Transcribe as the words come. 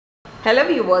Hello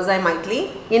viewers, I am Maitli.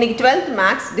 இன்னைக்கு 12th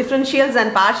Maths Differentials and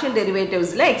Partial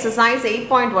Derivatives exercise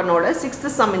 8.1 ஓட 6th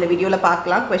sum இந்த வீடியோல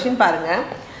பார்க்கலாம். Question பாருங்க.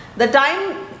 The time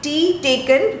t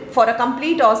taken for a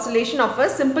complete oscillation of a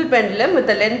simple pendulum with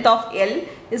a length of L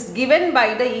is given by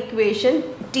the equation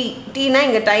t. t னா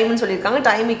இங்க time னு சொல்லிருக்காங்க.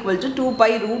 Time equal to 2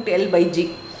 pi root L by G.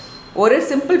 ஒரு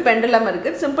simple pendulum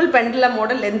இருக்கு. Simple pendulum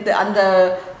ஓட length அந்த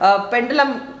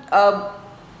pendulum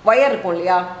wire இருக்கும்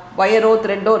இல்லையா, வயரோ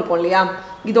த்ரெட்டோ இருக்கும் இல்லையா,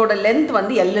 இதோட லென்த்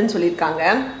வந்து எல்லுன்னு சொல்லியிருக்காங்க.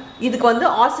 இதுக்கு வந்து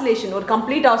ஆசிலேஷன், ஒரு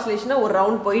கம்ப்ளீட் ஆசிலேஷனை ஒரு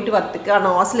ரவுண்ட் போயிட்டு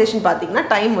வரதுக்கான ஆசிலேஷன் பார்த்தீங்கன்னா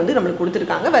டைம் வந்து நம்மளுக்கு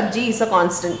கொடுத்துருக்காங்க. வேர் G is a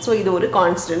constant. So இது ஒரு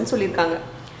கான்ஸ்டன்ட் சொல்லியிருக்காங்க.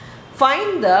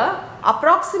 Find the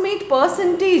approximate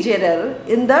percentage error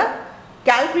in the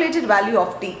calculated value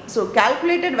of t. So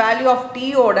calculated value of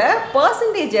t ஓட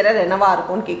பர்சன்டேஜ் எரர் என்னவா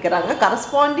இருக்கும்னு கேட்குறாங்க.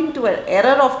 Corresponding to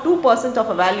error of 2%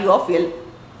 of a value of L.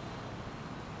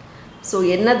 So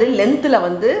என்னது, லென்த்தில்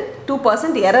வந்து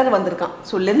 2% எரர் வந்திருக்கான்.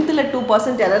 ஸோ லென்த்தில்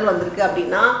 2% எரர் வந்திருக்கு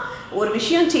அப்படின்னா ஒரு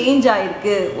விஷயம் சேஞ்ச்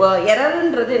ஆகிருக்கு.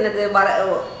 எரருன்றது என்னது,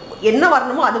 என்ன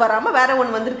வரணுமோ அது வராமல் வேறு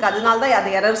ஒன்று வந்திருக்கு, அதனால தான்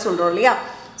அது எரர் சொல்கிறோம் இல்லையா.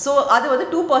 ஸோ அது வந்து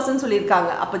 2%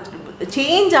 சொல்லியிருக்காங்க. அப்போ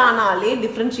சேஞ்ச் ஆனாலே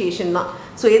டிஃப்ரென்ஷியேஷன் தான்.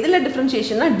 ஸோ எதில்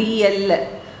டிஃப்ரென்ஷியேஷன்னா டிஎல்ல.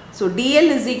 So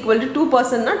TL is equal to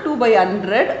 2%னா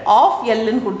 2/100 of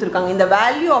எல்லுன்னு கொடுத்துருக்காங்க. இந்த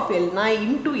வேல்யூ ஆஃப் எல்னா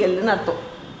இன்டூ எல்லுன்னு அர்த்தம்.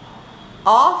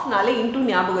 ஆஃப்னாலே இன்டூ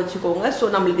ஞாபகம் வச்சுக்கோங்க. ஸோ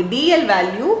நம்மளுக்கு டிஎல்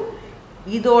வேல்யூ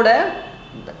இதோட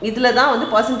இதில் தான் வந்து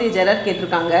பர்சன்டேஜ் எரர்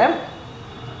கேட்டிருக்காங்க.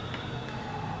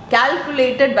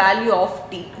 calculated value of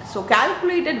t. So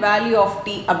calculated value of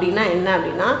t அப்படின்னா என்ன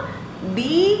அப்படின்னா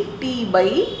dt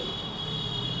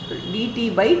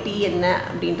by t என்ன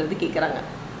அப்படின்றது கேட்குறாங்க.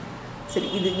 சரி,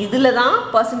 இதில் தான்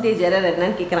பர்சன்டேஜ் எரர்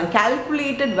என்னன்னு கேட்குறாங்க.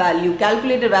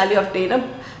 calculated value of t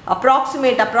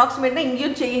அப்ராக்சிமேட்னா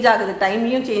இங்கேயும் சேஞ்ச் ஆகுது,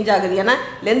 டைம்லையும் சேஞ்ச் ஆகுது. ஏன்னா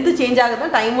லென்த்து சேஞ்ச் ஆகுதுன்னா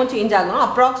டைமும் சேஞ்ச் ஆகணும்.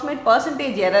 Approximate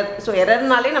percentage error. ஸோ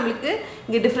எரர்னாலே நம்மளுக்கு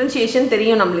இங்கே டிஃப்ரென்ஷியேஷன்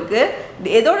தெரியும். நம்மளுக்கு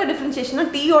எதோட டிஃப்ரென்ஷியேஷன்னா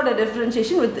டீயோட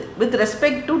differentiation with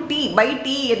respect to D by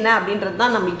D என்ன அப்படின்றது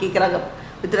தான் நம்மளுக்கு கேட்குறாங்க.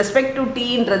 வித் ரெஸ்பெக்ட் டு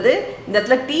டீன்றது இந்த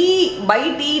இடத்துல டி பை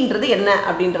டீன்றது என்ன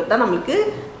அப்படின்றது தான் நம்மளுக்கு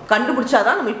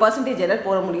கண்டுபிடிச்சாதான் நம்மளுக்கு பர்சன்டேஜ் எரர்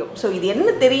போட முடியும். ஸோ இது என்ன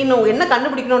தெரியணும், என்ன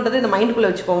கண்டுபிடிக்கணுன்றது இந்த மைண்டுக்குள்ளே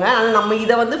வச்சுக்கோங்க. ஆனால் நம்ம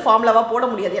இதை வந்து ஃபார்முலாவாக போட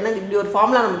முடியாது. ஏன்னா இப்படி ஒரு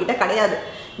ஃபார்முலா நம்மக்கிட்ட கிடையாது.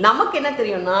 நமக்கு என்ன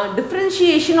தெரியும்னா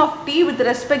differentiation of tea with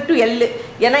respect to L.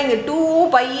 ஏன்னா இங்கே 2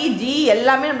 பை ஜி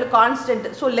எல்லாமே நம்மளுக்கு கான்ஸ்டன்ட்.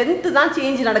 ஸோ லென்த்து தான்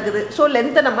சேஞ்ச் நடக்குது. ஸோ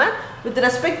லென்த்தை நம்ம வித்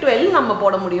ரெஸ்பெக்ட் டு எல் நம்ம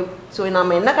போட முடியும். ஸோ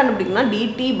நம்ம என்ன கண்டுபிடிக்கணும்னா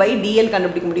டிடி பை டிஎல்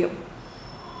கண்டுபிடிக்க முடியும்.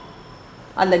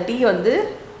 அந்த டி வந்து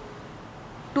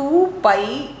 2 பை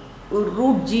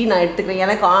ரூட் ஜி நான் எடுத்துக்கிறேன்.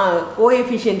 எனக்கு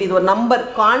கோஎஃபிஷியன்ட் இது ஒரு நம்பர்,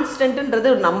 கான்ஸ்டன்ட்ன்றது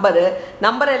ஒரு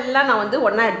நம்பர் எல்லாம் நான் வந்து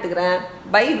ஒன்றா எடுத்துக்கிறேன்.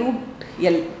 By root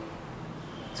L,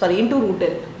 sorry into root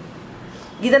L.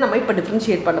 இதை நம்ம இப்போ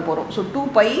டிஃப்ரென்ஷியேட் பண்ண போகிறோம். ஸோ 2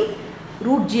 பை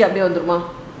ரூட் ஜி அப்படியே வந்துருமா.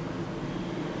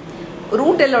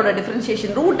 ரூட் எல்லோட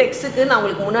டிஃப்ரென்ஷியேஷன் ரூட் எக்ஸுக்கு நான்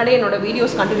உங்களுக்கு முன்னாடியே என்னோட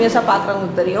வீடியோஸ் கண்டினியூஸாக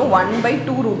பார்க்குறவங்களுக்கு தெரியும்.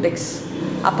 1/2 ரூட் எக்ஸ்.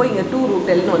 அப்போ இங்கே 2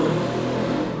 ரூட் எல்னு வந்துடும்.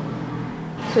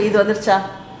 ஸோ இது வந்துருச்சா.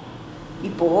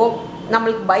 இப்போது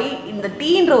நம்மளுக்கு பை இந்த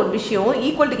டீன்ற ஒரு விஷயம்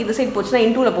ஈக்குவல்ட்டுக்கு இந்த சைட் போச்சுன்னா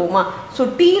இன்டூவில் போகுமா. ஸோ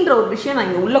டீன்ற ஒரு விஷயம் நான்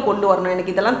இங்கே உள்ளே கொண்டு வரணும்.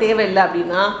 எனக்கு இதெல்லாம் தேவையில்லை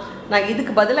அப்படின்னா நான்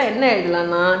இதுக்கு பதிலாக என்ன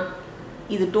எழுதலான்னா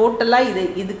இது டோட்டலாக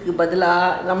இதுக்கு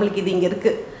பதிலாக நம்மளுக்கு இது இங்கே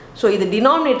இருக்குது. ஸோ இது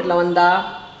டினாமினேட்டரில் வந்தால்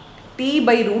D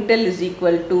by root L is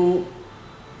equal to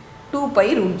 2 by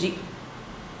root G.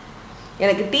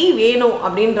 எனக்கு டீ வேணும்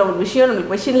அப்படின்ற ஒரு விஷயம்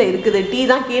நம்மளுக்கு கொஷினில் இருக்குது. டீ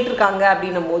தான் கேட்டிருக்காங்க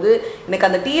அப்படின்னும் போது எனக்கு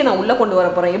அந்த டீயை நான் உள்ளே கொண்டு வர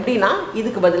போகிறேன். எப்படின்னா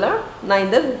இதுக்கு பதிலாக நான்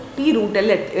இந்த டி ரூட்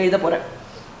எல் எழுத போகிறேன்.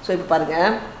 ஸோ இப்போ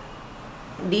பாருங்கள்,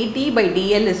 DD by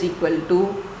TL is equal to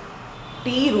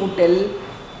D root L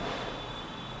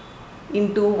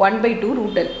into 1/2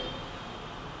 root L.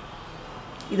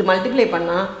 இது மல்டிப்ளை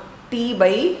பண்ணால் டி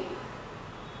பை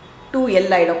 2L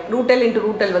ஆகிடும். Root L into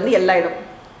root L வந்து எல் ஆகிடும்.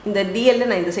 இந்த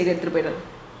டிஎல்ல நான் இந்த சைடு எடுத்துகிட்டு போயிடுறேன்.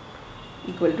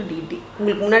 Equal to DD.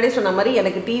 உங்களுக்கு முன்னாடியே சொன்ன மாதிரி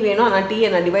எனக்கு டி வேணும், ஆனால் டீயை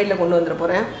நான் டிவைடில் கொண்டு வந்துட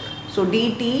போகிறேன். So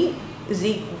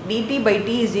DD by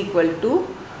D is equal to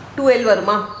 2L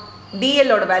வருமா.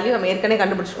 டிஎல்லோட வேல்யூ நம்ம ஏற்கனவே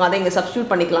கண்டுபிடிச்சிருக்கோம், அதை இங்கே சப்ஸ்டியூட்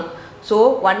பண்ணிக்கலாம். ஸோ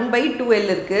 1/2L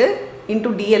இருக்குது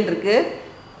இன்டூ டிஎல் இருக்குது.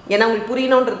 ஏன்னா உங்களுக்கு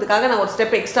புரியணுன்றதுக்காக நான் ஒரு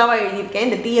ஸ்டெப் எக்ஸ்ட்ராவாக எழுதியிருக்கேன்.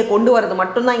 இந்த டீயை கொண்டு வரது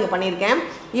மட்டும்தான் இங்கே பண்ணியிருக்கேன்.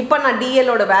 இப்போ நான்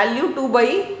டிஎல்லோட வேல்யூ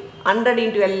 2/100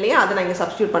 இன்டூ எல்லையே அதை நான் இங்கே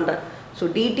சப்ஸ்டியூட் பண்ணுறேன். So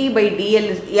DD by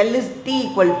TL L is D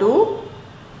equal to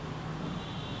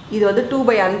இது வந்து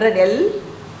 2/100 L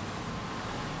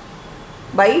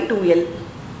by 2L.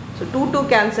 So 2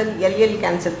 cancel, L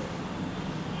cancel.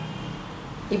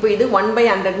 இப்போ இது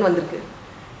 1/100ன்னு வந்திருக்கு.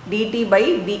 DD by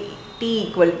D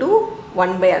equal to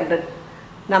 1/100.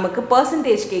 நமக்கு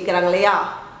பர்சன்டேஜ் கேட்குறாங்க இல்லையா,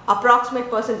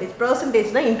 அப்ராக்சிமேட்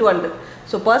பர்சன்டேஜ்னால் இன்டூ 100.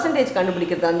 ஸோ பர்சன்டேஜ்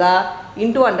கண்டுபிடிக்கிறதா இருந்தால்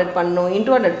இன்டூ 100 பண்ணணும்.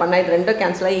 இன்டூ 100 பண்ணால் இது ரெண்டும்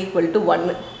கேன்சல் ஆகி equal to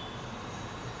 1.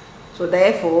 So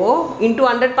therefore into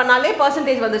 100 பண்ணாலே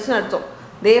percentage வந்துச்சுன்னு அர்த்தம்.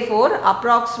 Therefore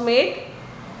approximate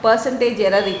percentage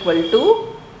error equal to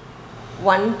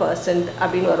 1%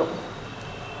 அப்படின்னு வரும்.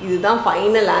 இதுதான்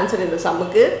ஃபைனல் ஆன்சர் இந்த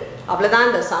சம்முக்கு. அவ்வளோதான்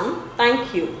இந்த சம். Thank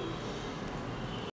you.